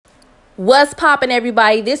What's poppin',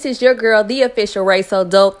 everybody? This is your girl, the official Ray So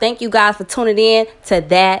Dope. Thank you guys for tuning in to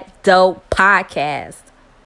That Dope Podcast.